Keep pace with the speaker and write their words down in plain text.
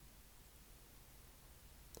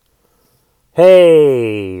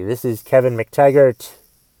Hey, this is Kevin McTaggart,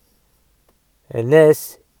 and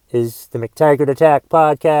this is the McTaggart Attack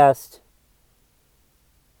Podcast.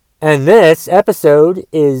 And this episode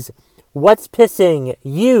is What's Pissing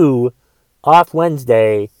You Off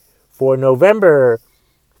Wednesday for November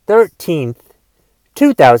 13th,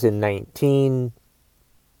 2019.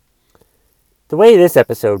 The way this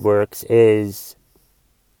episode works is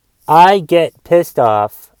I get pissed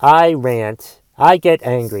off, I rant, I get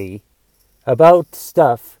angry about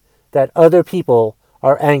stuff that other people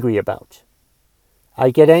are angry about. I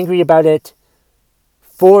get angry about it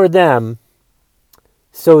for them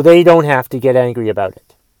so they don't have to get angry about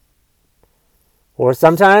it. Or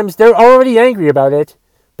sometimes they're already angry about it,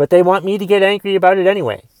 but they want me to get angry about it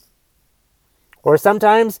anyway. Or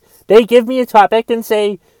sometimes they give me a topic and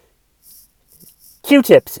say,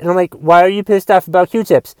 Q-tips. And I'm like, why are you pissed off about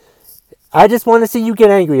Q-tips? I just want to see you get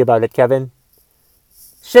angry about it, Kevin.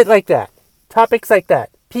 Shit like that. Topics like that.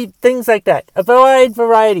 Things like that. A wide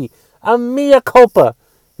variety. A mea culpa.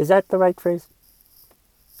 Is that the right phrase?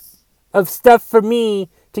 Of stuff for me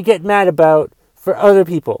to get mad about for other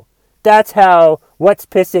people. That's how What's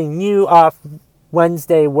Pissing You Off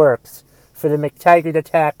Wednesday works for the McTaggart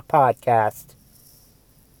Attack Podcast.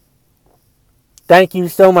 Thank you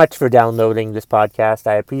so much for downloading this podcast.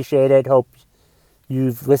 I appreciate it. Hope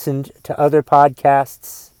you've listened to other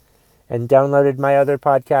podcasts and downloaded my other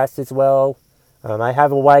podcasts as well. I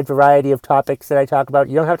have a wide variety of topics that I talk about.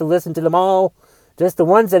 You don't have to listen to them all, just the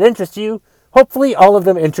ones that interest you. Hopefully all of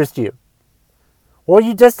them interest you. Or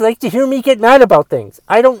you just like to hear me get mad about things.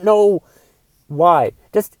 I don't know why.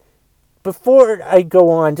 Just before I go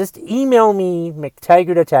on, just email me,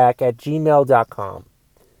 mctaggartattack@gmail.com.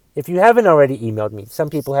 If you haven't already emailed me, some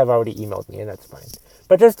people have already emailed me, and that's fine.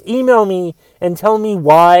 But just email me and tell me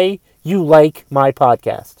why you like my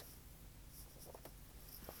podcast.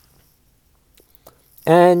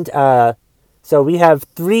 And so we have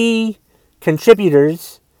 3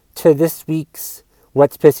 contributors to this week's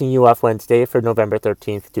What's Pissing You Off Wednesday for November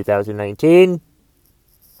 13th, 2019.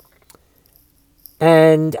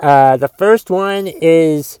 And the first one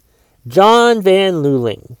is John Van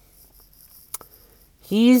Luling.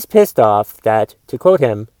 He's pissed off that, to quote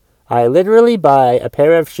him, I literally buy a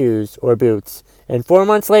pair of shoes or boots, and 4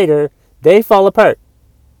 months later, they fall apart.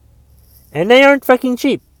 And they aren't fucking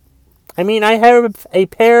cheap. I mean, I have a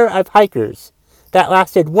pair of hikers that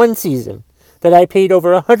lasted 1 season that I paid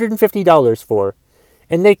over $150 for,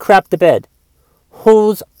 and they crapped the bed.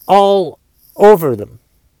 Holes all over them.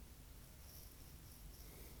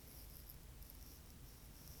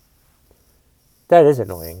 That is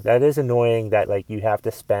annoying. That is annoying that, like, you have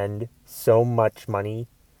to spend so much money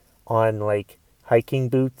on, like, hiking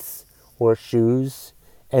boots or shoes,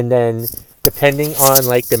 and then, depending on,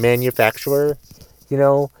 like, the manufacturer, you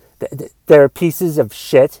know, there are pieces of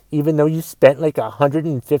shit, even though you spent like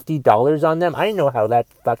 $150 on them. I know how that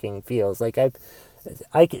fucking feels. Like I've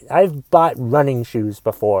bought running shoes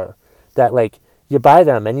before that, like, you buy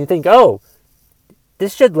them and you think, oh,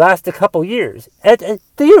 this should last a couple years. And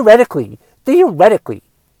theoretically,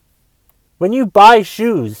 when you buy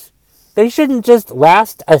shoes, they shouldn't just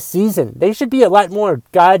last a season. They should be a lot more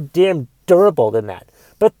goddamn durable than that.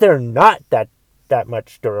 But they're not that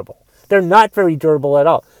much durable. They're not very durable at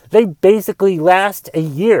all. They basically last a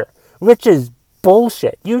year, which is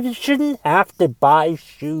bullshit. You shouldn't have to buy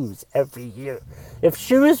shoes every year. If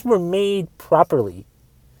shoes were made properly,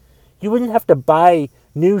 you wouldn't have to buy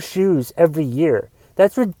new shoes every year.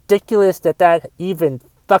 That's ridiculous that even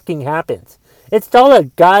fucking happens. It's all a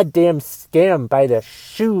goddamn scam by the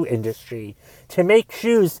shoe industry to make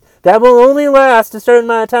shoes that will only last a certain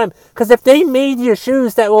amount of time. Because if they made your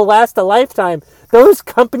shoes that will last a lifetime, those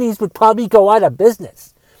companies would probably go out of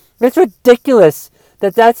business. It's ridiculous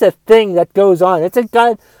that that's a thing that goes on. It's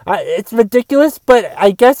ridiculous, but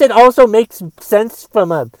I guess it also makes sense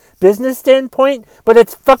from a business standpoint, but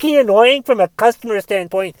it's fucking annoying from a customer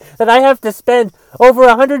standpoint that I have to spend over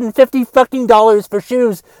 $150 fucking dollars for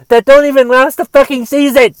shoes that don't even last a fucking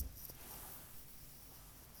season.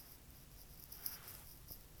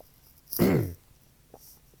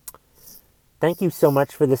 Thank you so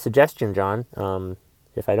much for the suggestion, John.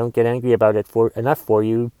 If I don't get angry about it enough for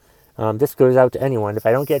you, this goes out to anyone. If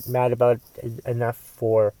I don't get mad about it enough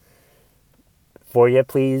for you,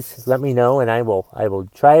 please let me know, and I will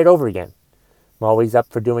try it over again. I'm always up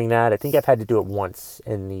for doing that. I think I've had to do it once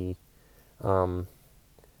in the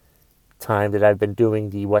time that I've been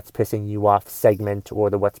doing the What's Pissing You Off segment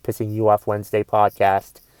or the What's Pissing You Off Wednesday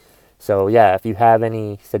podcast. So yeah, if you have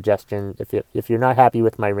any suggestions, if you're not happy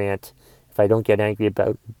with my rant, if I don't get angry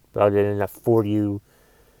about it enough for you,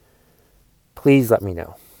 please let me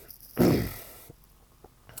know.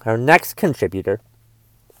 Our next contributor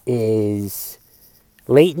is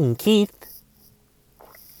Leighton Keith.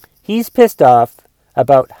 He's pissed off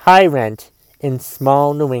about high rent in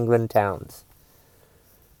small New England towns.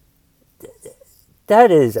 That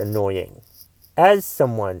is annoying. As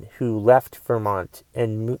someone who left Vermont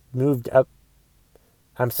and who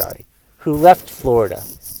left Florida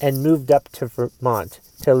and moved up to Vermont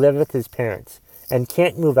to live with his parents and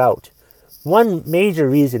can't move out, one major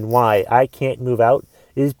reason why I can't move out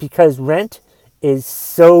is because rent is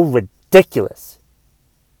so ridiculous.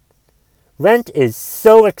 Rent is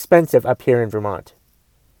so expensive up here in Vermont.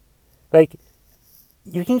 Like,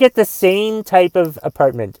 you can get the same type of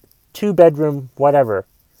apartment, 2-bedroom, whatever,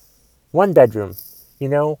 1-bedroom,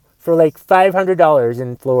 for like $500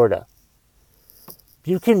 in Florida.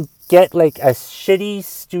 You can get like a shitty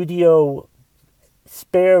studio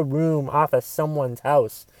spare room off of someone's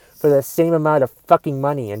house for the same amount of fucking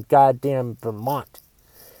money in goddamn Vermont.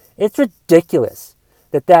 It's ridiculous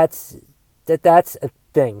that's a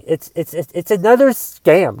thing. It's another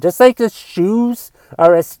scam. Just like the shoes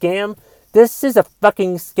are a scam, this is a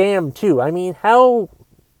fucking scam too. I mean, how...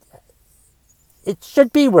 It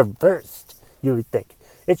should be reversed, you would think.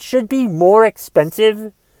 It should be more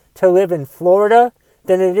expensive to live in Florida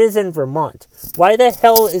than it is in Vermont. Why the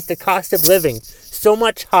hell is the cost of living so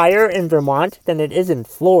much higher in Vermont than it is in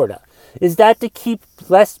Florida? Is that to keep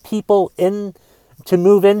less people in to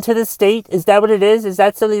move into the state? Is that what it is? Is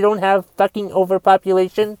that so they don't have fucking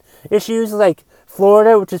overpopulation issues like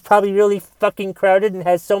Florida, which is probably really fucking crowded and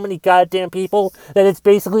has so many goddamn people that it's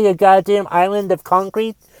basically a goddamn island of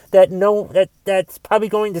concrete that's probably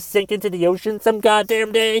going to sink into the ocean some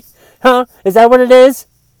goddamn day? Huh? Is that what it is?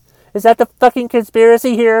 Is that the fucking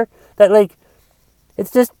conspiracy here? That, like,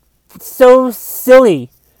 it's just so silly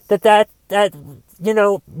that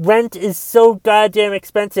rent is so goddamn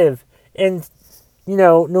expensive in,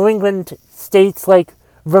 New England states like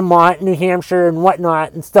Vermont, New Hampshire, and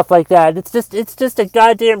whatnot, and stuff like that. It's just a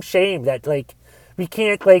goddamn shame that, like, we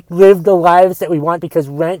can't, like, live the lives that we want because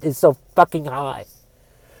rent is so fucking high.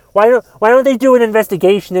 Why don't they do an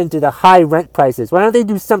investigation into the high rent prices? Why don't they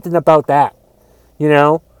do something about that?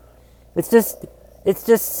 It's just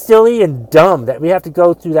silly and dumb that we have to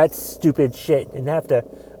go through that stupid shit and have to,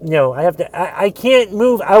 I can't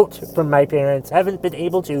move out from my parents. Haven't been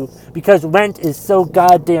able to because rent is so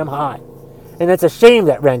goddamn high. And it's a shame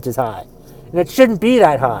that rent is high. And it shouldn't be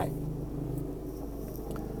that high.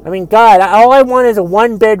 I mean, God, all I want is a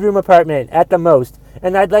 1-bedroom apartment at the most.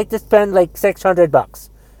 And I'd like to spend like $600,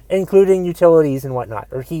 including utilities and whatnot,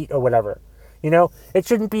 or heat or whatever. It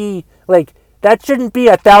shouldn't be like, that shouldn't be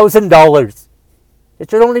 $1,000. It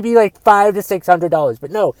should only be like $500 to $600.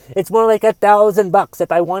 But no, it's more like $1,000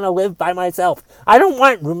 if I want to live by myself. I don't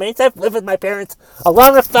want roommates. I've lived with my parents a long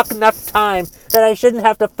enough time that I shouldn't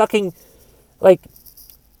have to fucking, like,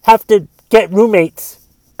 have to get roommates.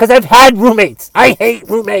 Because I've had roommates. I hate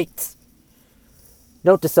roommates.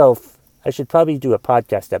 Note to self, I should probably do a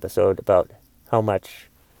podcast episode about how much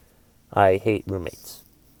I hate roommates.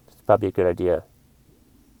 It's probably a good idea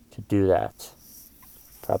to do that.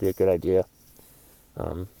 Probably a good idea.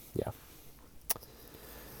 Yeah.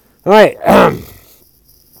 All right.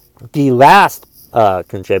 The last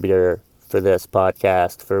contributor for this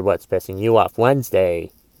podcast, for What's Pissing You Off Wednesday,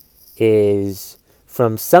 is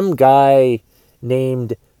from some guy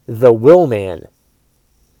named The Willman.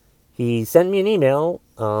 He sent me an email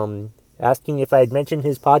asking if I'd mentioned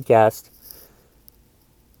his podcast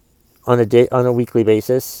on a weekly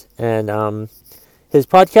basis, and his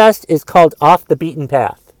podcast is called Off the Beaten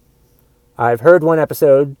Path. I've heard one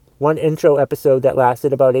intro episode that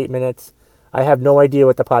lasted about 8 minutes. I have no idea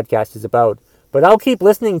what the podcast is about, but I'll keep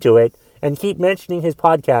listening to it and keep mentioning his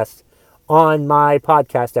podcast on my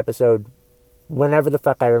podcast episode whenever the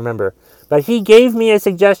fuck I remember. But he gave me a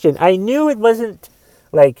suggestion. I knew it wasn't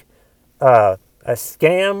like a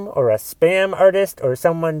scam or a spam artist or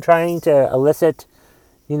someone trying to elicit,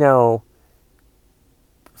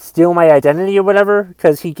 steal my identity or whatever,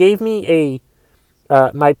 because he gave me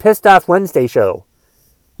my Pissed Off Wednesday show.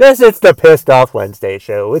 Yes, it's the Pissed Off Wednesday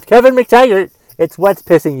show with Kevin McTaggart. It's What's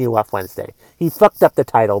Pissing You Off Wednesday. He fucked up the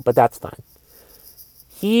title, but that's fine.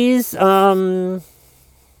 He's,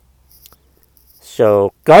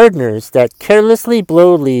 so, gardeners that carelessly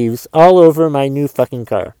blow leaves all over my new fucking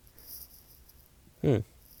car.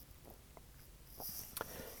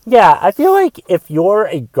 Yeah, I feel like if you're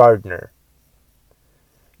a gardener,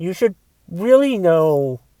 you should really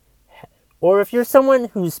know, or if you're someone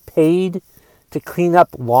who's paid to clean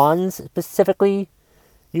up lawns specifically,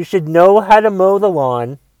 you should know how to mow the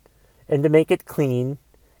lawn and to make it clean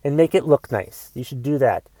and make it look nice. You should do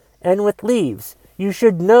that. And with leaves, you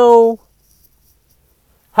should know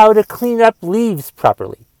how to clean up leaves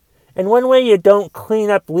properly. And one way you don't clean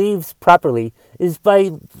up leaves properly is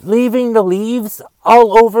by leaving the leaves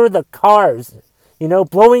all over the cars.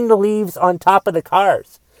 Blowing the leaves on top of the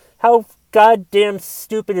cars. How goddamn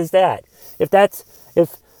stupid is that?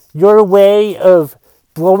 If your way of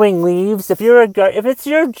blowing leaves, if it's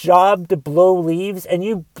your job to blow leaves and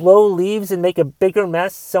you blow leaves and make a bigger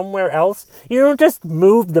mess somewhere else, you don't just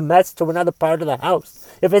move the mess to another part of the house.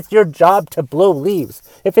 If it's your job to blow leaves,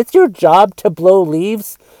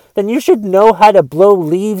 then you should know how to blow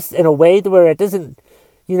leaves in a way where it doesn't,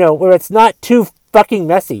 where it's not too fucking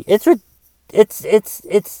messy. It's a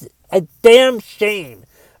damn shame.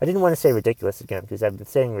 I didn't want to say ridiculous again because I've been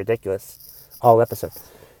saying ridiculous all episode.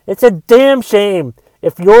 It's a damn shame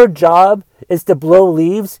if your job is to blow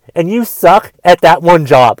leaves and you suck at that one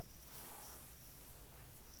job.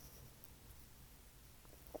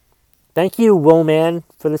 Thank you, Woman,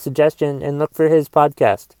 for the suggestion, and look for his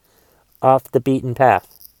podcast, Off the Beaten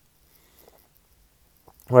Path,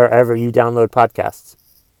 wherever you download podcasts.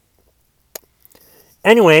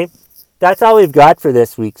 Anyway, that's all we've got for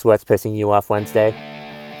this week's What's Pissing You Off Wednesday.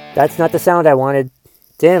 That's not the sound I wanted.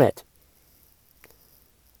 Damn it.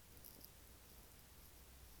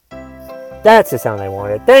 That's the sound I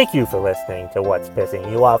wanted. Thank you for listening to What's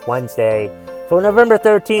Pissing You Off Wednesday for November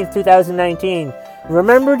 13th, 2019.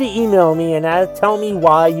 Remember to email me and tell me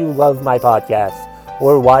why you love my podcast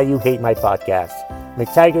or why you hate my podcast.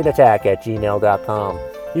 McTaggartAttack@gmail.com.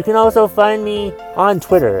 You can also find me on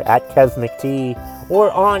Twitter @KevMcT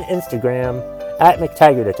or on Instagram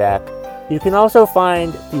 @McTaggartAttack. You can also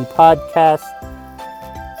find the podcast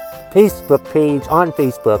Facebook page on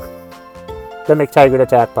Facebook, the McTaggart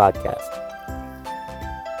Attack Podcast.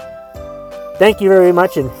 Thank you very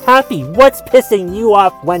much and happy What's Pissing You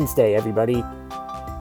Off Wednesday, everybody.